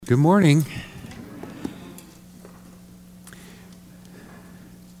Good morning.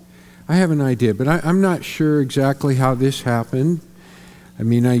 I have an idea, but I'm not sure exactly how this happened. I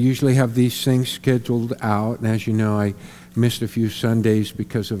mean, I usually have these things scheduled out, and as you know, I missed a few Sundays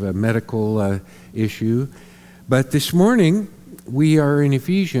because of a medical issue. But this morning, we are in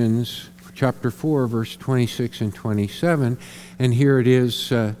Ephesians chapter 4, verse 26 and 27, and here it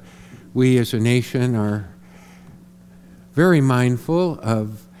is, we as a nation are very mindful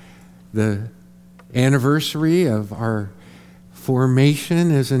of the anniversary of our formation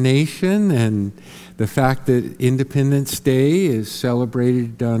as a nation and the fact that Independence Day is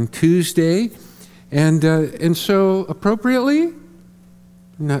celebrated on Tuesday. And so appropriately, I'm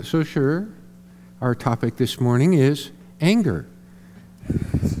not so sure, our topic this morning is anger.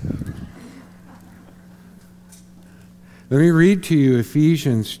 Let me read to you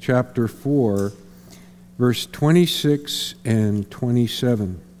Ephesians chapter 4, verse 26 and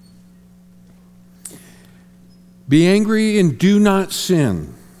 27. Be angry and do not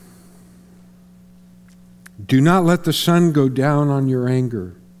sin. Do not let the sun go down on your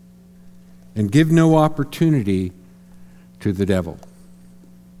anger, and give no opportunity to the devil.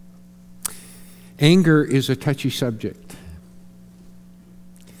 Anger is a touchy subject.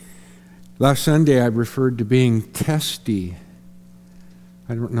 Last Sunday I referred to being testy.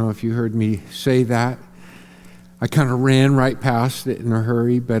 I don't know if you heard me say that. I kind of ran right past it in a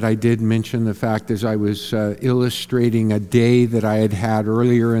hurry, but I did mention the fact as I was illustrating a day that I had had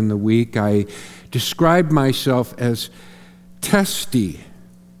earlier in the week, I described myself as testy.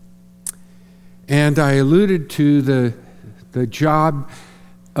 And I alluded to the job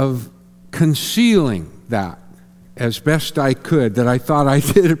of concealing that as best I could, that I thought I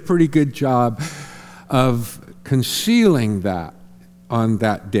did a pretty good job of concealing that on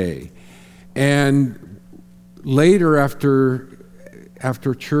that day. And later, after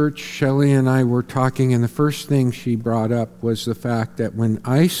church, Shelley and I were talking, and the first thing she brought up was the fact that when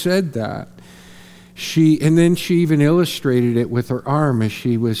I said that, and then she even illustrated it with her arm as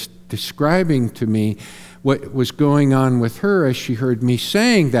she was describing to me what was going on with her as she heard me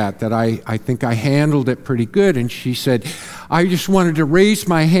saying that I think I handled it pretty good. And she said, I just wanted to raise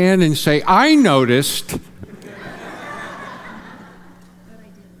my hand and say, I noticed.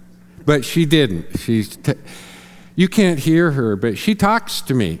 But she didn't. You can't hear her, but she talks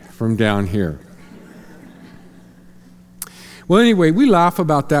to me from down here. Well, anyway, we laugh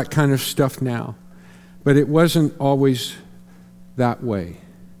about that kind of stuff now, but it wasn't always that way.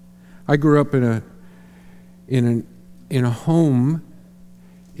 I grew up in a home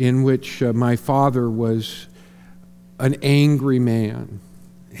in which my father was an angry man,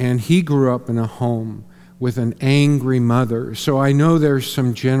 and he grew up in a home with an angry mother. So I know there's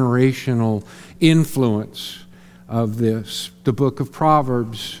some generational influence of this. The book of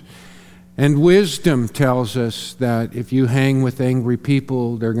Proverbs and wisdom tells us that if you hang with angry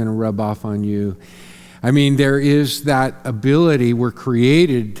people, they're going to rub off on you. I mean, there is that ability. We're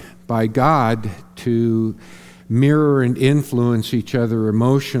created by God to mirror and influence each other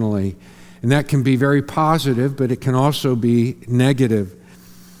emotionally. And that can be very positive, but it can also be negative.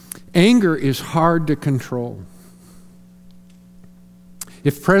 Anger is hard to control.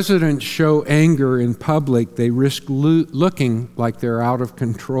 If presidents show anger in public, they risk looking like they're out of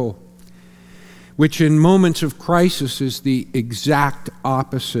control, which in moments of crisis is the exact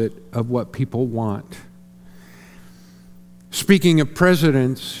opposite of what people want. Speaking of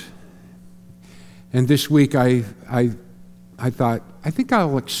presidents, and this week I thought, I think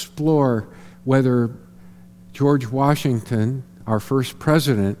I'll explore whether George Washington, our first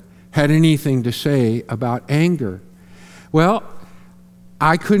president, had anything to say about anger. Well,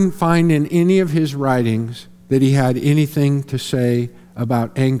 I couldn't find in any of his writings that he had anything to say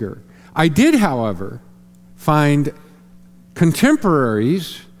about anger. I did, however, find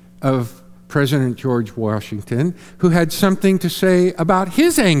contemporaries of President George Washington who had something to say about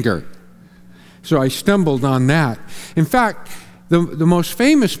his anger. So I stumbled on that. In fact, the most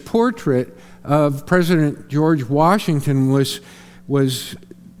famous portrait of President George Washington was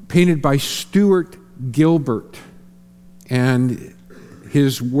painted by Stuart Gilbert, and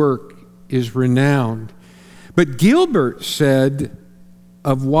his work is renowned. But Gilbert said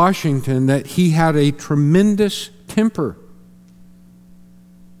of Washington that he had a tremendous temper,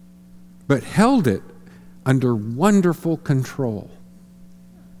 but held it under wonderful control.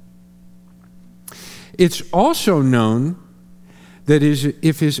 It's also known that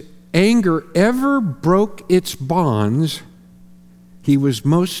if his anger ever broke its bonds, he was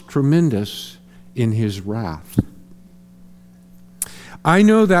most tremendous in his wrath. I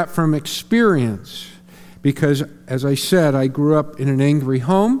know that from experience because, as I said, I grew up in an angry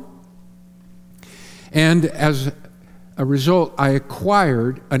home, and as a result, I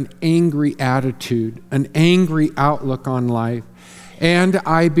acquired an angry attitude, an angry outlook on life, and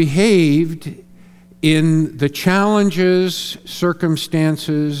I behaved in the challenges,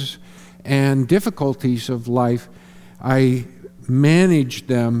 circumstances, and difficulties of life. I managed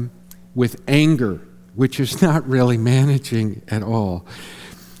them with anger, which is not really managing at all.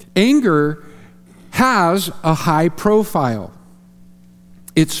 Anger has a high profile.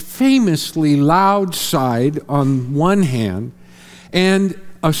 Its famously loud side on one hand, and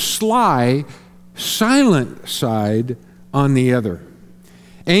a sly, silent side on the other.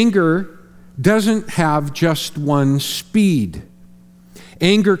 Anger doesn't have just one speed.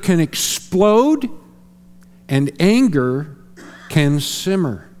 Anger can explode, and anger can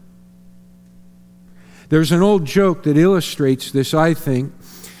simmer. There's an old joke that illustrates this, I think.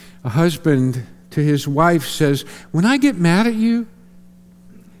 A husband to his wife says, "When I get mad at you,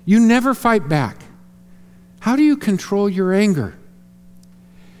 you never fight back. How do you control your anger?"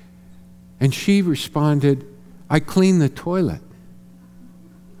 And she responded, "I clean the toilet."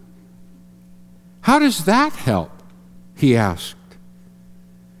 "How does that help?" he asked.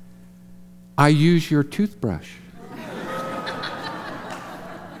 "I use your toothbrush."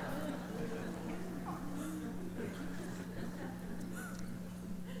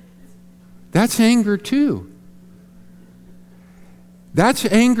 That's anger too. That's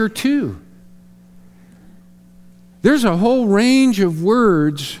anger too. There's a whole range of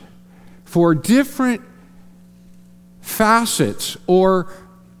words for different facets or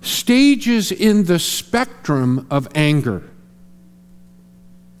stages in the spectrum of anger.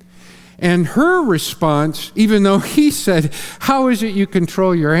 And her response, even though he said, "How is it you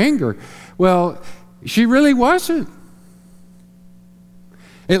control your anger?" Well, she really wasn't.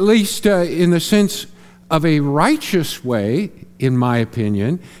 At least in the sense of a righteous way, in my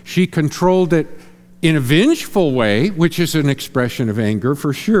opinion. She controlled it in a vengeful way, which is an expression of anger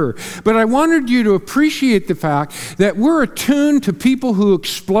for sure. But I wanted you to appreciate the fact that we're attuned to people who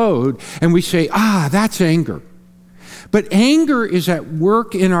explode, and we say, that's anger. But anger is at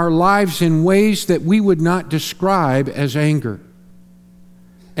work in our lives in ways that we would not describe as anger.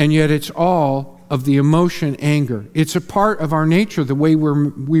 And yet it's all of the emotion anger. It's a part of our nature, the way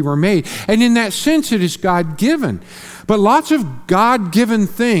we were made. And in that sense, it is God-given. But lots of God-given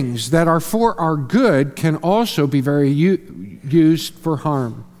things that are for our good can also be very used for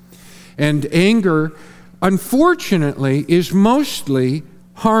harm. And anger, unfortunately, is mostly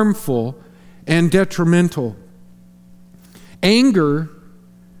harmful and detrimental. Anger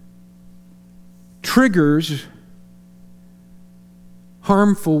triggers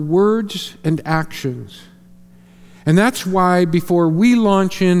harmful words and actions. And that's why before we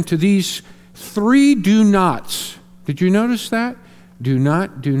launch into these 3 do nots, did you notice that? Do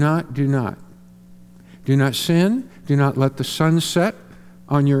not, do not, do not. Do not sin. Do not let the sun set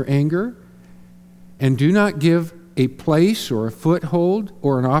on your anger. And do not give a place or a foothold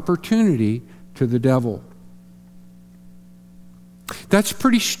or an opportunity to the devil. That's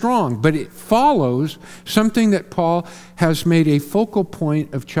pretty strong, but it follows something that Paul has made a focal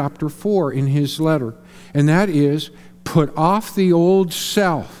point of chapter 4 in his letter, and that is, put off the old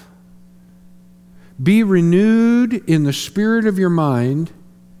self. Be renewed in the spirit of your mind,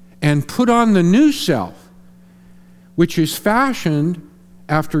 and put on the new self, which is fashioned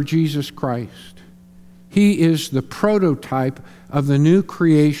after Jesus Christ. He is the prototype of the new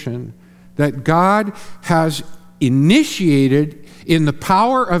creation that God has initiated in the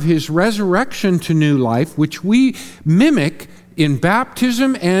power of his resurrection to new life, which we mimic in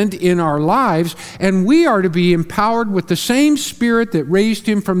baptism and in our lives, and we are to be empowered with the same Spirit that raised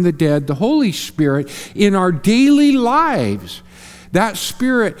him from the dead, the Holy Spirit, in our daily lives. That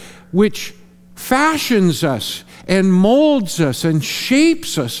Spirit which fashions us and molds us and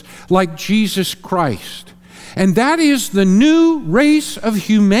shapes us like Jesus Christ. And that is the new race of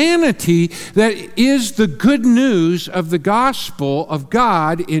humanity that is the good news of the gospel of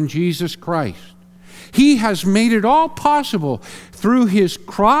God in Jesus Christ. He has made it all possible through his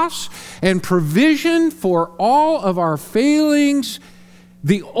cross and provision for all of our failings,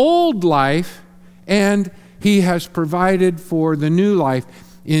 the old life, and he has provided for the new life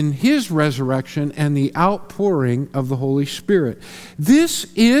in his resurrection and the outpouring of the Holy Spirit. This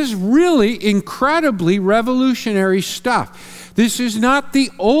is really incredibly revolutionary stuff. This is not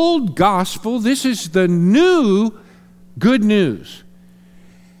the old gospel. This is the new good news.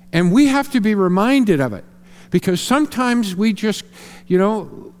 And we have to be reminded of it, because sometimes we just,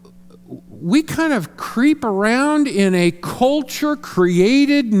 we kind of creep around in a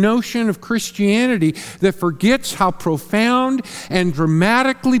culture-created notion of Christianity that forgets how profound and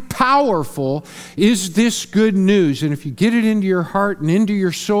dramatically powerful is this good news. And if you get it into your heart and into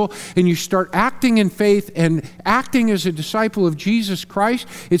your soul, and you start acting in faith and acting as a disciple of Jesus Christ,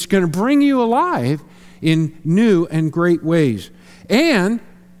 it's going to bring you alive in new and great ways. And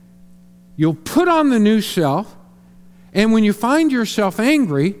you'll put on the new self, and when you find yourself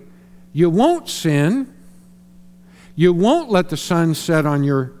angry, you won't sin, you won't let the sun set on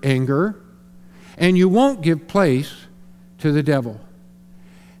your anger, and you won't give place to the devil.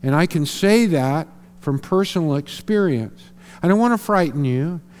 And I can say that from personal experience. I don't want to frighten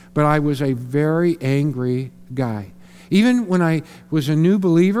you, but I was a very angry guy. Even when I was a new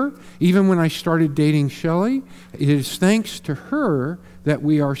believer, even when I started dating Shelley, it is thanks to her that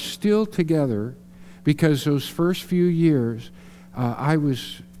we are still together, because those first few years,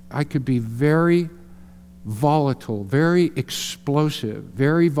 I could be very volatile, very explosive,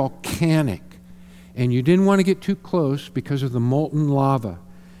 very volcanic. And you didn't want to get too close because of the molten lava.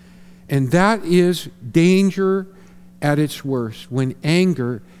 And that is danger at its worst, when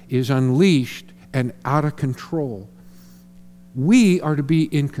anger is unleashed and out of control. We are to be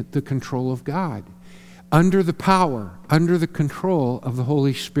in the control of God, under the power, under the control of the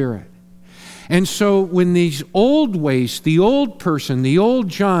Holy Spirit. And so when these old ways, the old person, the old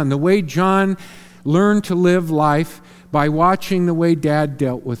John, the way John learned to live life by watching the way Dad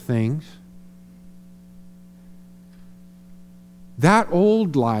dealt with things, that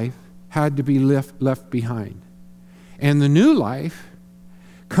old life had to be left behind. And the new life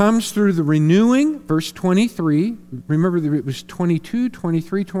comes through the renewing, verse 23. Remember that it was 22,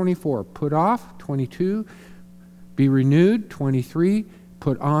 23, 24. Put off, 22. Be renewed, 23.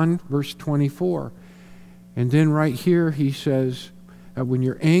 Put on, verse 24. And then right here he says, when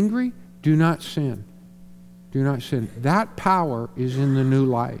you're angry, do not sin. Do not sin. That power is in the new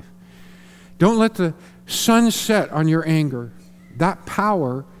life. Don't let the sun set on your anger. That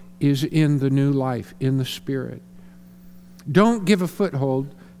power is in the new life, in the Spirit. Don't give a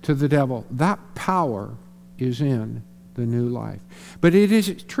foothold to the devil. That power is in the new life. But it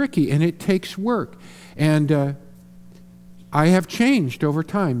is tricky, and it takes work. And I have changed over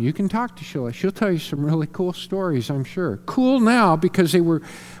time. You can talk to Sheila. She'll tell you some really cool stories, I'm sure. Cool now because they were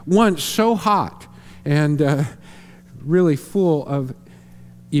once so hot and really full of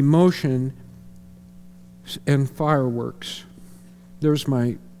emotion and fireworks. There's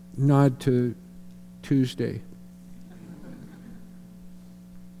my nod to Tuesday.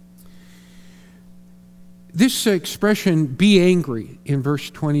 This expression, be angry, in verse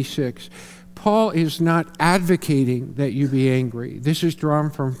 26, Paul is not advocating that you be angry. This is drawn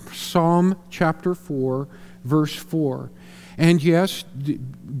from Psalm chapter 4, verse 4. And yes,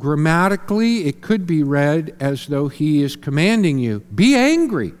 grammatically, it could be read as though he is commanding you, be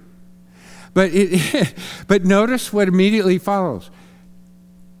angry. But notice what immediately follows.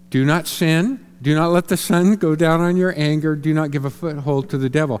 Do not sin. Do not let the sun go down on your anger. Do not give a foothold to the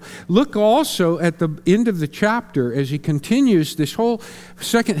devil. Look also at the end of the chapter as he continues. This whole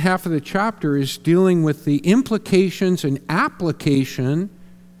second half of the chapter is dealing with the implications and application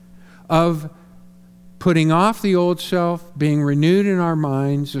of putting off the old self, being renewed in our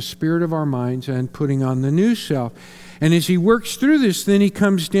minds, the spirit of our minds, and putting on the new self. And as he works through this, then he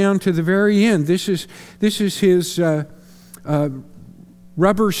comes down to the very end. This is his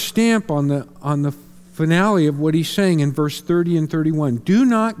rubber stamp on the finale of what he's saying in verse 30 and 31. Do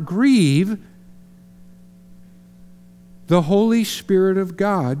not grieve the Holy Spirit of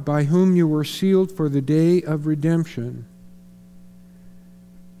God, by whom you were sealed for the day of redemption.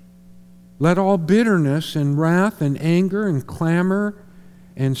 Let all bitterness and wrath and anger and clamor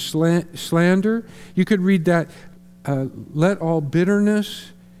and slander, you could read that, let all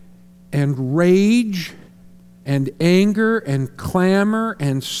bitterness and rage and anger and clamor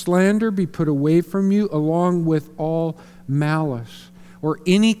and slander be put away from you, along with all malice or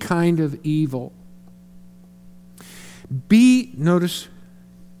any kind of evil. Notice,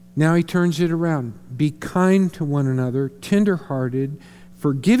 now he turns it around. Be kind to one another, tender-hearted,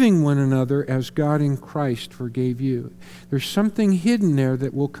 forgiving one another as God in Christ forgave you. There's something hidden there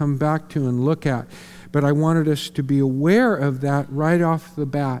that we'll come back to and look at. But I wanted us to be aware of that right off the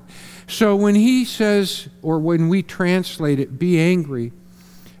bat. So when he says, or when we translate it, be angry,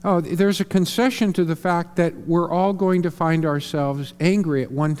 there's a concession to the fact that we're all going to find ourselves angry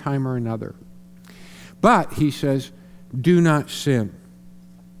at one time or another. But, he says, do not sin.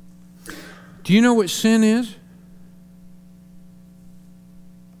 Do you know what sin is?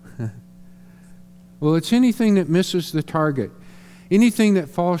 Well, it's anything that misses the target. anything that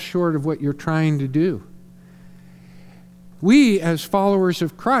falls short of what you're trying to do. We, as followers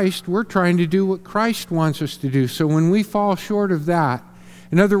of Christ, we're trying to do what Christ wants us to do. So when we fall short of that,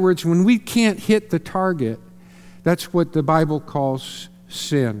 in other words, when we can't hit the target, that's what the Bible calls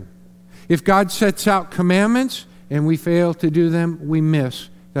sin. If God sets out commandments and we fail to do them, we miss.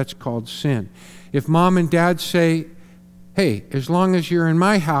 That's called sin. If mom and dad say, hey, as long as you're in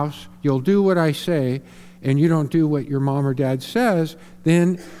my house, you'll do what I say, and you don't do what your mom or dad says,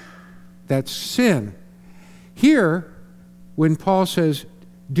 then that's sin. Here, when Paul says,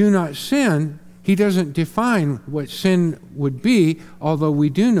 do not sin, he doesn't define what sin would be, although we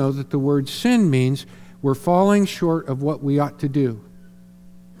do know that the word sin means we're falling short of what we ought to do.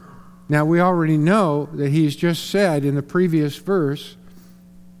 Now, we already know that he's just said in the previous verse,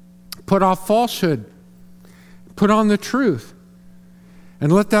 put off falsehood, put on the truth,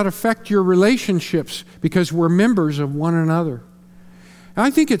 and let that affect your relationships because we're members of one another. And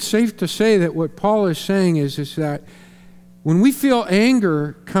I think it's safe to say that what Paul is saying is that when we feel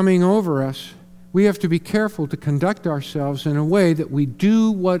anger coming over us, we have to be careful to conduct ourselves in a way that we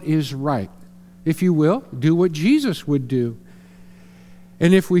do what is right. If you will, do what Jesus would do.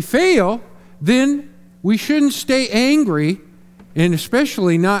 And if we fail, then we shouldn't stay angry, and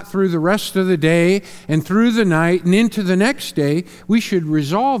especially not through the rest of the day and through the night and into the next day. We should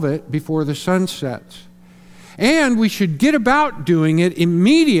resolve it before the sun sets. And we should get about doing it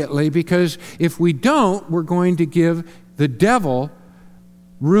immediately, because if we don't, we're going to give the devil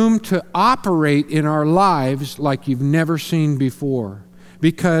room to operate in our lives like you've never seen before.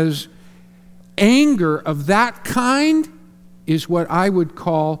 Because anger of that kind is what I would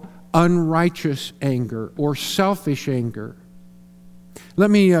call unrighteous anger or selfish anger. Let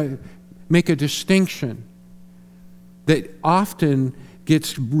me make a distinction that often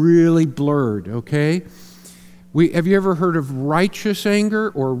gets really blurred, okay? Have you ever heard of righteous anger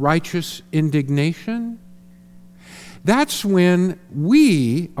or righteous indignation? That's when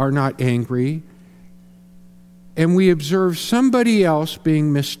we are not angry and we observe somebody else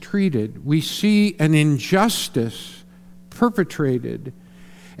being mistreated. We see an injustice perpetrated,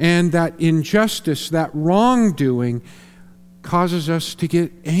 and that injustice, that wrongdoing, causes us to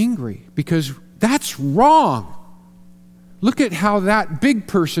get angry because that's wrong. Look at how that big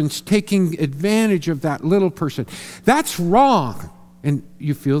person's taking advantage of that little person. That's wrong. And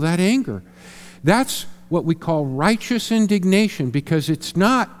you feel that anger. That's what we call righteous indignation, because it's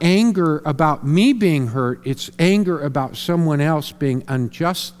not anger about me being hurt, it's anger about someone else being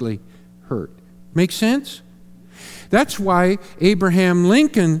unjustly hurt. Make sense? That's why Abraham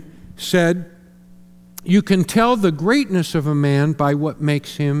Lincoln said, you can tell the greatness of a man by what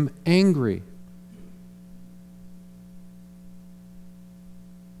makes him angry.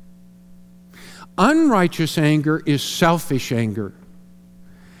 Unrighteous anger is selfish anger.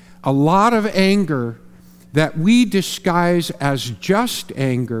 A lot of anger that we disguise as just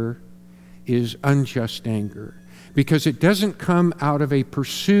anger is unjust anger, because it doesn't come out of a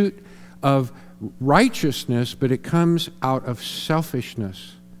pursuit of righteousness, but it comes out of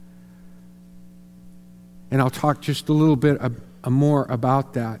selfishness. And I'll talk just a little bit more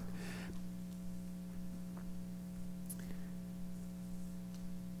about that.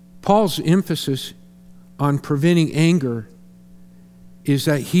 Paul's emphasis on preventing anger is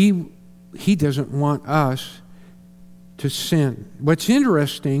that he doesn't want us to sin. What's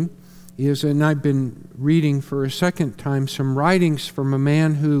interesting is, and I've been reading for a second time some writings from a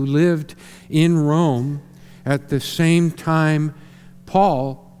man who lived in Rome at the same time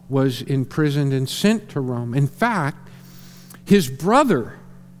Paul was imprisoned and sent to Rome. In fact, his brother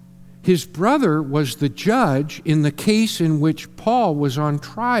was the judge in the case in which Paul was on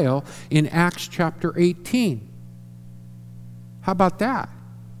trial in Acts chapter 18. How about that?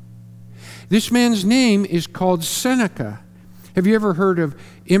 This man's name is called Seneca. Have you ever heard of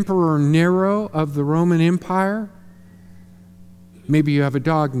Emperor Nero of the Roman Empire? Maybe you have a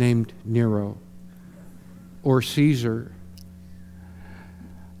dog named Nero or Caesar.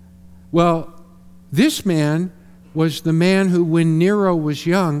 Well, this man was the man who, when Nero was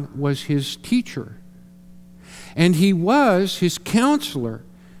young, was his teacher. And he was his counselor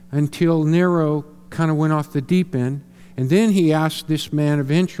until Nero kind of went off the deep end. And then he asked this man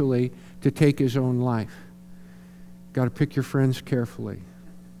eventually to take his own life. Got to pick your friends carefully.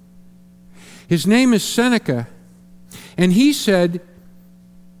 His name is Seneca. And he said,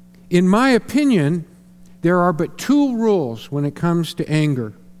 in my opinion, there are but two rules when it comes to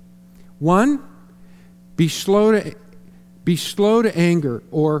anger. One, be slow to anger,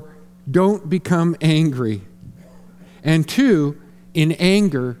 or don't become angry. And two, in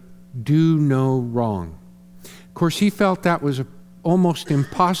anger, do no wrong. Of course, he felt that was almost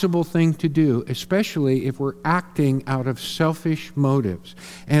impossible thing to do, especially if we're acting out of selfish motives.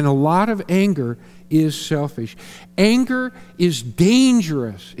 And a lot of anger is selfish. Anger is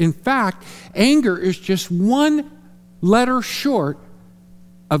dangerous. In fact, anger is just one letter short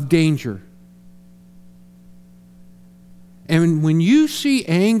of danger. And when you see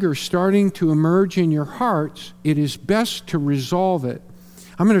anger starting to emerge in your hearts, it is best to resolve it.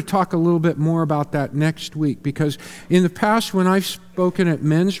 I'm going to talk a little bit more about that next week, because in the past when I've spoken at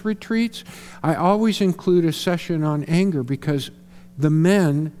men's retreats, I always include a session on anger, because the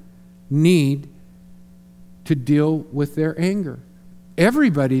men need to deal with their anger.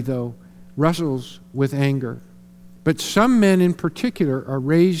 Everybody, though, wrestles with anger. But some men in particular are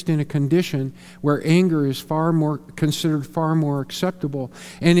raised in a condition where anger is considered far more acceptable,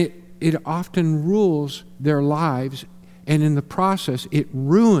 and it often rules their lives. And in the process, it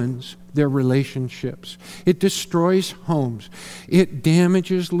ruins their relationships. It destroys homes. It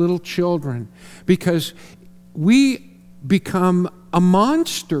damages little children, because we become a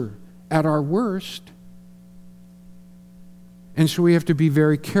monster at our worst. And so we have to be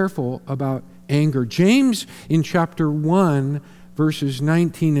very careful about anger. James in chapter 1, verses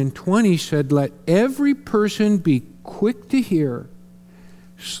 19 and 20 said, "Let every person be quick to hear,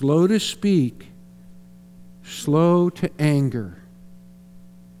 slow to speak, slow to anger,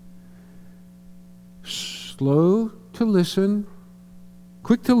 slow to listen,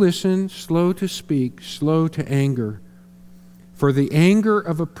 quick to listen, slow to speak, slow to anger. For the anger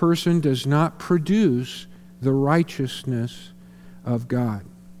of a person does not produce the righteousness of God."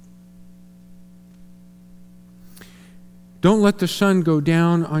 Don't let the sun go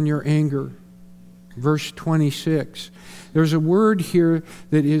down on your anger. Verse 26. There's a word here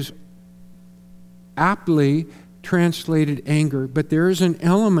that is aptly translated anger, but there is an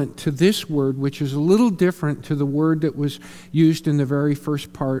element to this word which is a little different to the word that was used in the very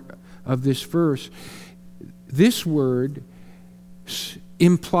first part of this verse. This word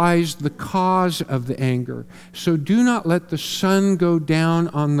implies the cause of the anger. So do not let the sun go down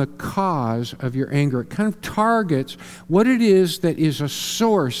on the cause of your anger. It kind of targets what it is that is a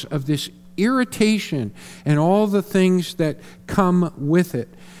source of this irritation and all the things that come with it.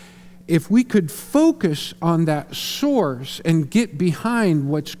 If we could focus on that source and get behind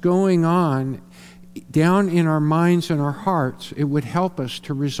what's going on down in our minds and our hearts, it would help us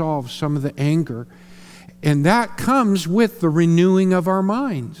to resolve some of the anger. And that comes with the renewing of our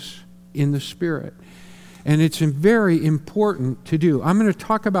minds in the Spirit. And it's very important to do. I'm going to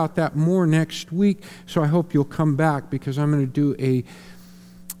talk about that more next week, so I hope you'll come back, because I'm going to do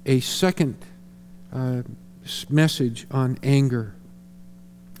a second message on anger.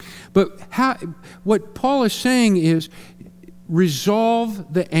 But what Paul is saying is,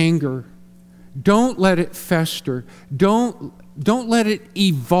 resolve the anger. Don't let it fester. Don't let it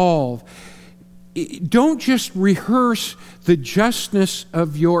evolve. Don't just rehearse the justness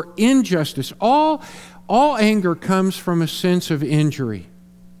of your injustice. All anger comes from a sense of injury.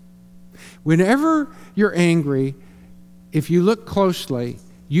 Whenever you're angry, if you look closely,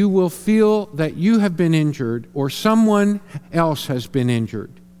 you will feel that you have been injured or someone else has been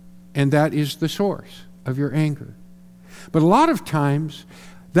injured. And that is the source of your anger. But a lot of times,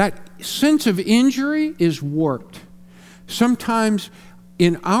 that sense of injury is warped. Sometimes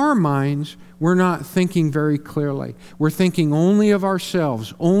in our minds, we're not thinking very clearly. We're thinking only of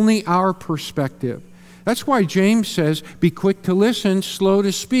ourselves, only our perspective. That's why James says, be quick to listen, slow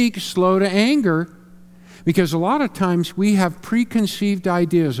to speak, slow to anger. Because a lot of times we have preconceived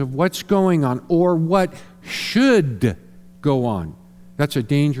ideas of what's going on or what should go on. That's a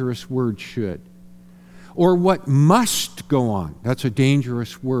dangerous word, should. Or what must go on. That's a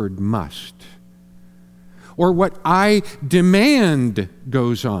dangerous word, must. Or what I demand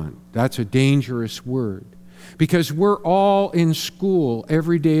goes on. That's a dangerous word. Because we're all in school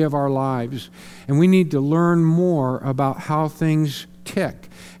every day of our lives, and we need to learn more about how things tick.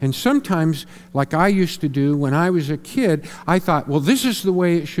 And sometimes, like I used to do when I was a kid, I thought, well, this is the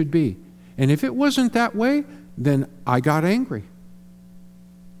way it should be. And if it wasn't that way, then I got angry.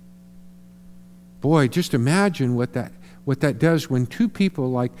 Boy, just imagine what that does when two people,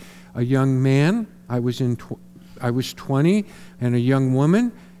 like a young man, I was 20, and a young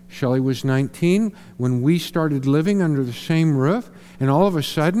woman, Shelley was 19, when we started living under the same roof, and all of a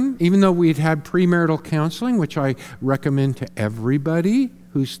sudden, even though we had had premarital counseling, which I recommend to everybody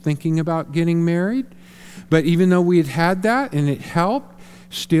who's thinking about getting married, but even though we had had that and it helped,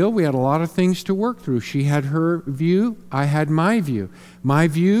 still we had a lot of things to work through. She had her view, I had my view. My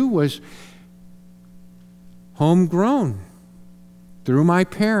view was homegrown. through my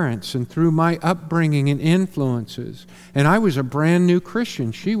parents and through my upbringing and influences. And I was a brand new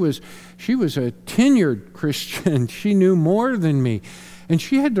Christian. She was a tenured Christian. She knew more than me. And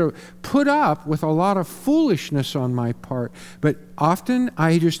she had to put up with a lot of foolishness on my part. But often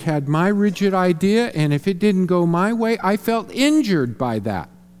I just had my rigid idea, and if it didn't go my way, I felt injured by that.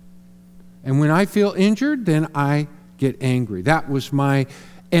 And when I feel injured, then I get angry. That was my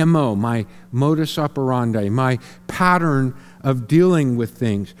MO, my modus operandi, my pattern of dealing with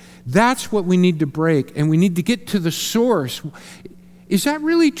things. That's what we need to break, and we need to get to the source. Is that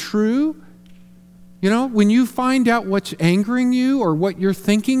really true? You know, when you find out what's angering you or what you're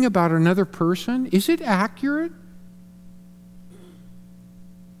thinking about another person, is it accurate?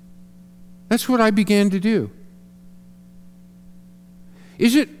 That's what I began to do.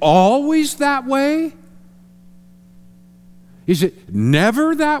 Is it always that way? Is it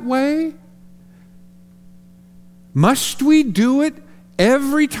never that way? Must we do it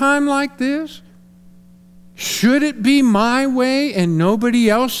every time like this? Should it be my way and nobody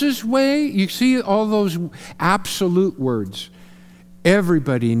else's way? You see all those absolute words.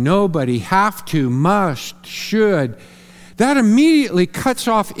 Everybody, nobody, have to, must, should. That immediately cuts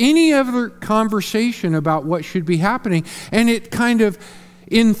off any other conversation about what should be happening, and it kind of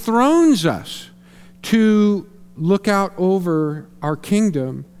enthrones us to look out over our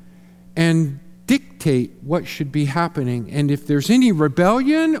kingdom and dictate what should be happening. And if there's any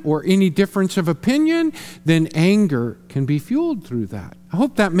rebellion or any difference of opinion, then anger can be fueled through that. I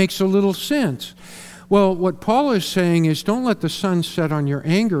hope that makes a little sense. Well, what Paul is saying is don't let the sun set on your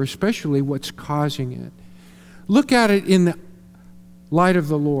anger, especially what's causing it. Look at it in the light of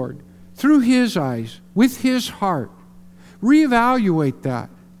the Lord, through His eyes, with His heart. Reevaluate that.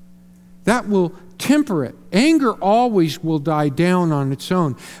 That will temper it. Anger always will die down on its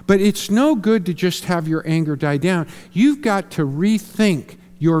own, but it's no good to just have your anger die down. You've got to rethink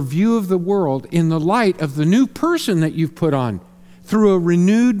your view of the world in the light of the new person that you've put on, through a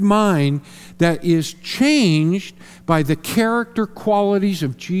renewed mind that is changed by the character qualities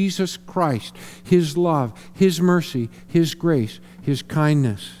of Jesus Christ, His love, His mercy, His grace, His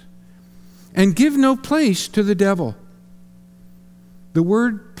kindness. And give no place to the devil. The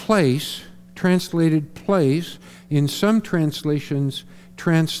word place, translated place, in some translations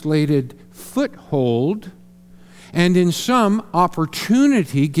translated foothold, and in some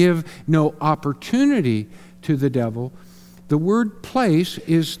opportunity, give no opportunity to the devil. The word place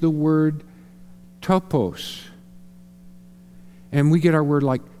is the word topos. And we get our word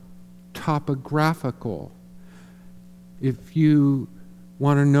like topographical. If you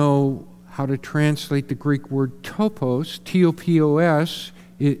want to know how to translate the Greek word topos, T-O-P-O-S,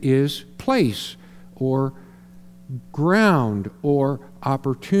 it is place or ground or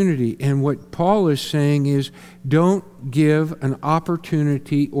opportunity. And what Paul is saying is don't give an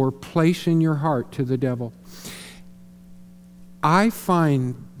opportunity or place in your heart to the devil. I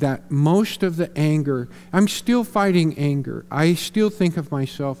find that most of the anger, I'm still fighting anger. I still think of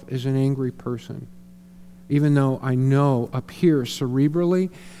myself as an angry person, even though I know up here cerebrally,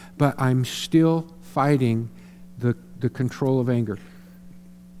 but I'm still fighting the control of anger.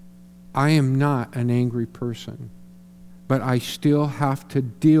 I am not an angry person, but I still have to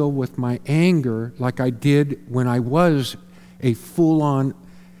deal with my anger like I did when I was a full-on,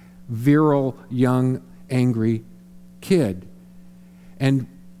 virile, young, angry kid. And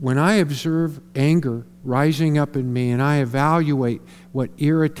when I observe anger rising up in me and I evaluate what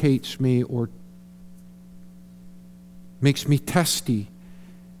irritates me or makes me testy,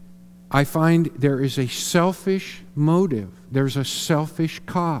 I find there is a selfish motive. There's a selfish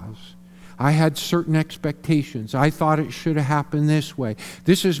cause. I had certain expectations. I thought it should have happened this way.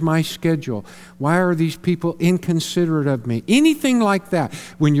 This is my schedule. Why are these people inconsiderate of me? Anything like that.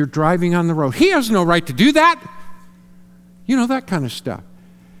 When you're driving on the road, he has no right to do that. You know, that kind of stuff.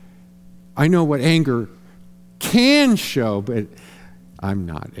 I know what anger can show, but I'm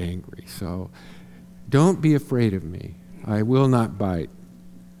not angry. So don't be afraid of me. I will not bite.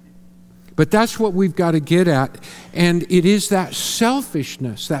 But that's what we've got to get at. And it is that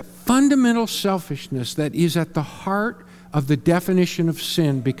selfishness, that fundamental selfishness that is at the heart of the definition of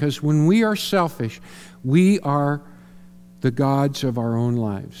sin. Because when we are selfish, we are the gods of our own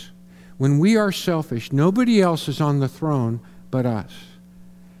lives. When we are selfish, nobody else is on the throne but us.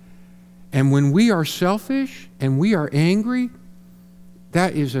 And when we are selfish and we are angry,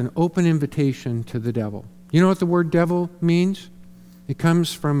 that is an open invitation to the devil. You know what the word devil means? It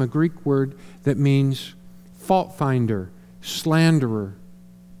comes from a Greek word that means fault finder, slanderer.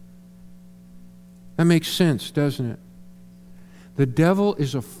 That makes sense, doesn't it? The devil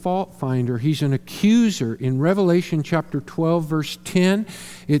is a fault finder. He's an accuser. In Revelation chapter 12, verse 10,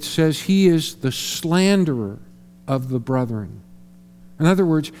 it says he is the slanderer of the brethren. In other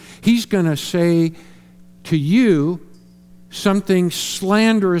words, he's going to say to you something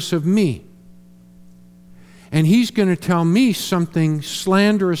slanderous of me. And he's going to tell me something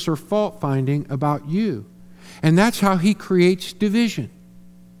slanderous or fault-finding about you. And that's how he creates division.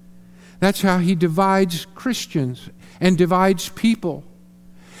 That's how he divides Christians and divides people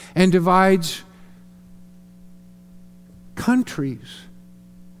and divides countries.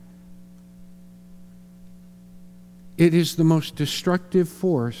 It is the most destructive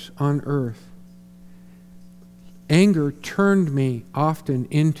force on earth. Anger turned me often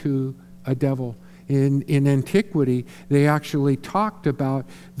into a devil. In antiquity, they actually talked about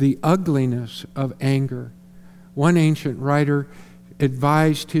the ugliness of anger. One ancient writer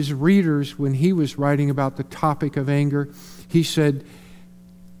advised his readers when he was writing about the topic of anger, he said,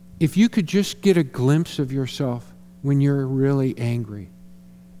 if you could just get a glimpse of yourself when you're really angry,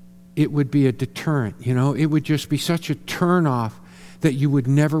 it would be a deterrent, It would just be such a turn-off that you would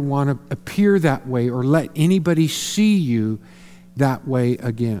never want to appear that way or let anybody see you that way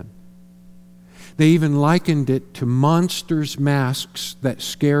again. They even likened it to monsters' masks that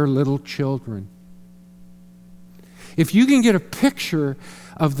scare little children. If you can get a picture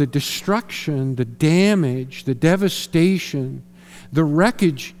of the destruction, the damage, the devastation, the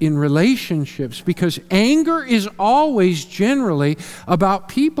wreckage in relationships, because anger is always generally about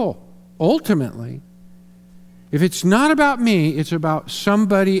people, ultimately. If it's not about me, it's about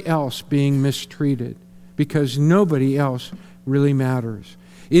somebody else being mistreated, because nobody else really matters.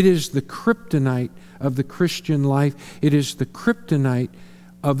 It is the kryptonite of the Christian life. It is the kryptonite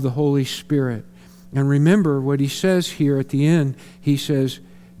of the Holy Spirit. And remember what he says here at the end. He says,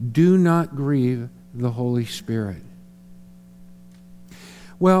 do not grieve the Holy Spirit.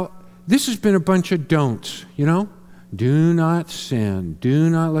 Well, this has been a bunch of don'ts, Do not sin. Do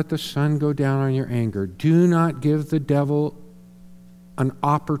not let the sun go down on your anger. Do not give the devil an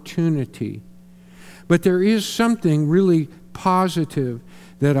opportunity. But there is something really positive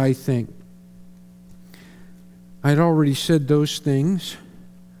that I think. I'd already said those things.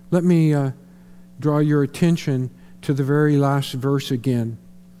 Let me draw your attention to the very last verse again.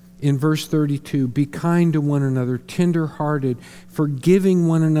 In verse 32, be kind to one another, tender-hearted, forgiving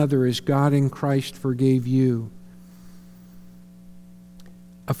one another as God in Christ forgave you.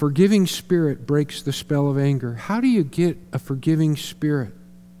 A forgiving spirit breaks the spell of anger. How do you get a forgiving spirit?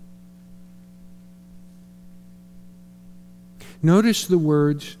 Notice the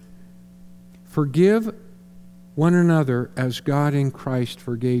words, forgive one another as God in Christ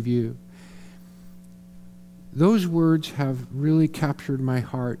forgave you. Those words have really captured my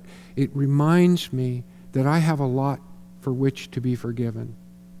heart. It reminds me that I have a lot for which to be forgiven.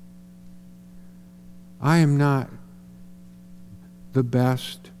 I am not the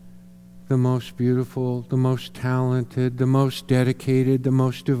best, the most beautiful, the most talented, the most dedicated, the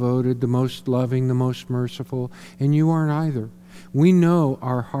most devoted, the most loving, the most merciful, and you aren't either. We know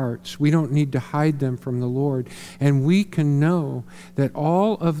our hearts. We don't need to hide them from the Lord. And we can know that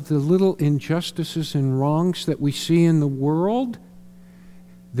all of the little injustices and wrongs that we see in the world,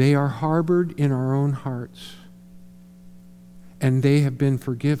 they are harbored in our own hearts. And they have been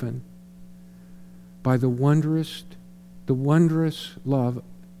forgiven by the wondrous love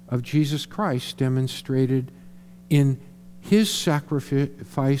of Jesus Christ demonstrated in his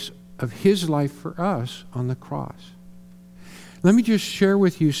sacrifice of his life for us on the cross. Let me just share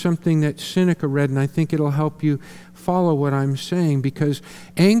with you something that Seneca read, and I think it'll help you follow what I'm saying, because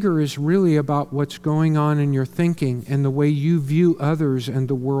anger is really about what's going on in your thinking and the way you view others and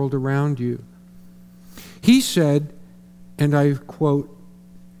the world around you. He said, and I quote,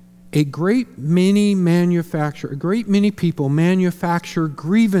 a great many people manufacture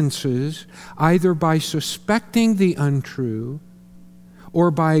grievances either by suspecting the untrue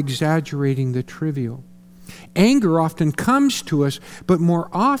or by exaggerating the trivial. Anger often comes to us, but more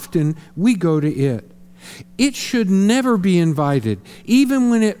often we go to it. It should never be invited. Even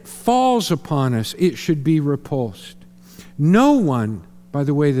when it falls upon us, it should be repulsed. No one, by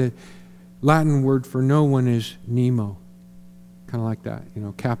the way, the Latin word for no one is Nemo. Kind of like that,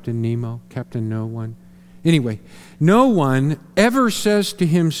 Captain Nemo, Captain No One. Anyway, no one ever says to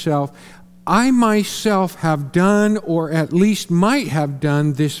himself, I myself have done, or at least might have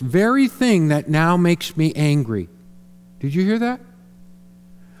done, this very thing that now makes me angry. Did you hear that?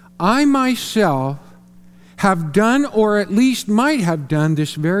 I myself have done, or at least might have done,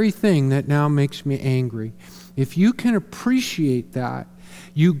 this very thing that now makes me angry. If you can appreciate that,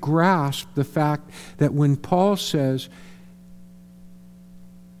 you grasp the fact that when Paul says,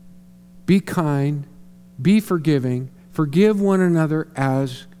 be kind, be forgiving, forgive one another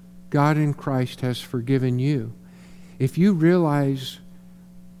as God in Christ has forgiven you. If you realize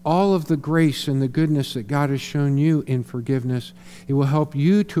all of the grace and the goodness that God has shown you in forgiveness, it will help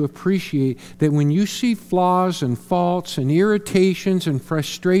you to appreciate that when you see flaws and faults and irritations and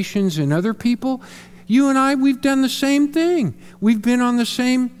frustrations in other people, you and I, we've done the same thing. We've been on the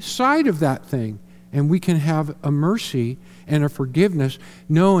same side of that thing. And we can have a mercy and a forgiveness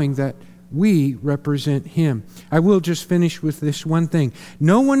knowing that we represent Him. I will just finish with this one thing.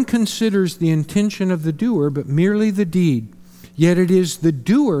 No one considers the intention of the doer, but merely the deed. Yet it is the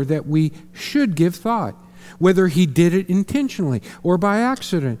doer that we should give thought, whether he did it intentionally or by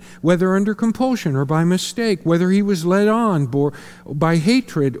accident, whether under compulsion or by mistake, whether he was led on by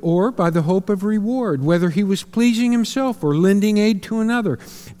hatred or by the hope of reward, whether he was pleasing himself or lending aid to another.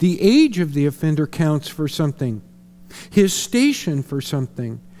 The age of the offender counts for something, his station for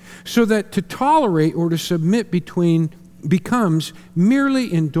something, so that to tolerate or to submit becomes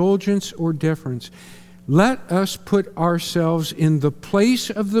merely indulgence or deference. Let us put ourselves in the place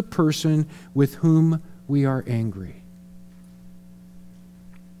of the person with whom we are angry.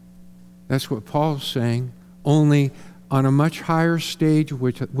 That's what Paul's saying, only on a much higher stage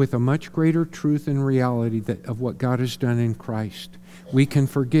with a much greater truth and reality of what God has done in Christ. We can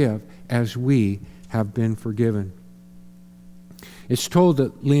forgive as we have been forgiven. It's told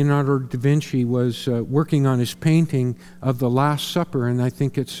that Leonardo da Vinci was working on his painting of the Last Supper, and I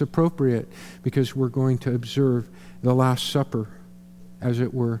think it's appropriate because we're going to observe the Last Supper, as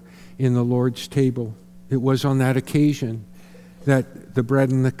it were, in the Lord's table. It was on that occasion that the bread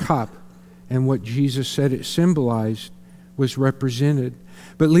and the cup and what Jesus said it symbolized was represented.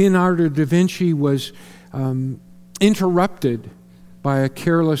 But Leonardo da Vinci was interrupted by a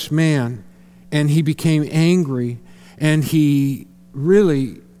careless man, and he became angry, and he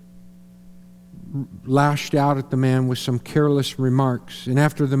really lashed out at the man with some careless remarks. And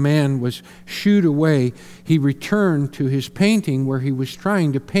after the man was shooed away, he returned to his painting where he was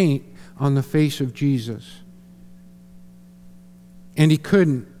trying to paint on the face of Jesus. And he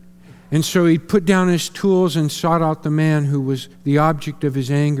couldn't. And so he put down his tools and sought out the man who was the object of his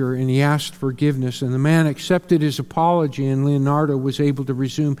anger, and he asked forgiveness. And the man accepted his apology, and Leonardo was able to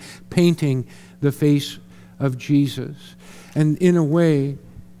resume painting the face of Jesus. And in a way,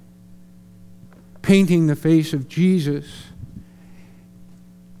 painting the face of Jesus,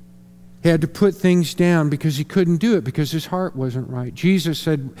 he had to put things down because he couldn't do it because his heart wasn't right. Jesus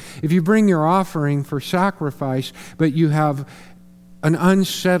said, if you bring your offering for sacrifice, but you have an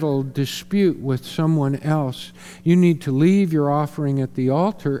unsettled dispute with someone else, you need to leave your offering at the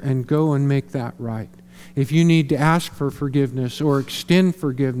altar and go and make that right. If you need to ask for forgiveness or extend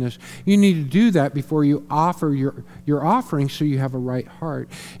forgiveness, you need to do that before you offer your offering so you have a right heart.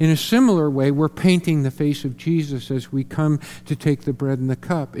 In a similar way, we're painting the face of Jesus as we come to take the bread and the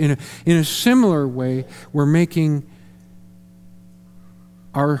cup. In a similar way, we're making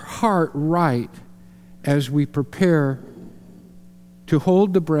our heart right as we prepare to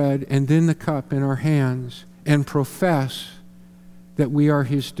hold the bread and then the cup in our hands and profess that we are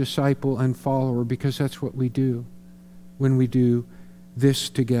His disciple and follower, because that's what we do when we do this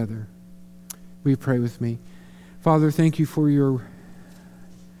together. Will you pray with me? Father, thank you for your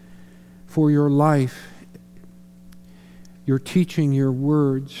life, your teaching, your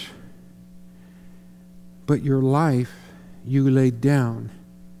words, but your life you laid down.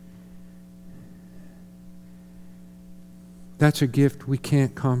 That's a gift we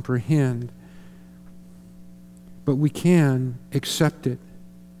can't comprehend. But we can accept it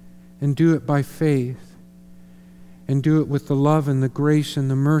and do it by faith and do it with the love and the grace and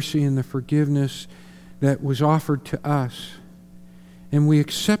the mercy and the forgiveness that was offered to us. And we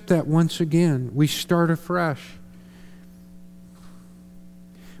accept that once again. We start afresh.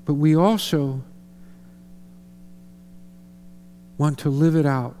 But we also want to live it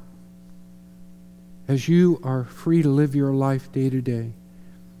out as you are free to live your life day to day.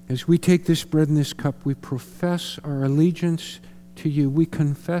 As we take this bread and this cup, we profess our allegiance to you. We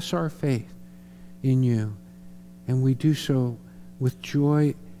confess our faith in you. And we do so with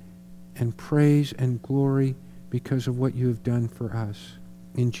joy and praise and glory because of what you have done for us.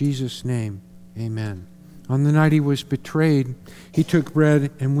 In Jesus' name, amen. On the night he was betrayed, he took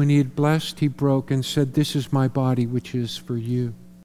bread, and when he had blessed, he broke and said, "This is my body, which is for you.